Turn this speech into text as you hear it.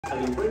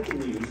And in breaking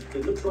news,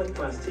 it looks like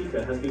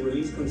Plastika has been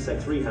released from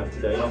sex rehab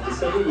today after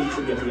several weeks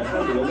of getting a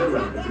handle on their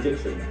rampant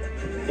addiction.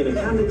 In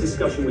a candid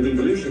discussion with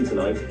Evolution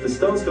tonight, the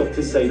star's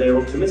doctors say they are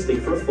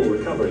optimistic for a full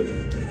recovery.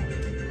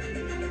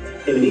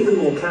 In an even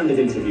more candid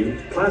interview,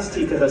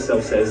 Plastika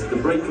herself says, "The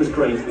break was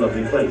great,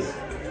 lovely place.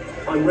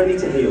 I'm ready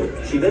to heal."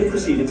 She then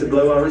proceeded to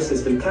blow our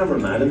assistant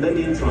cameraman and then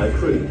the entire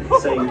crew,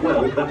 saying,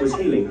 "Well, that was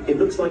healing. It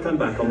looks like I'm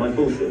back on my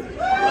bullshit."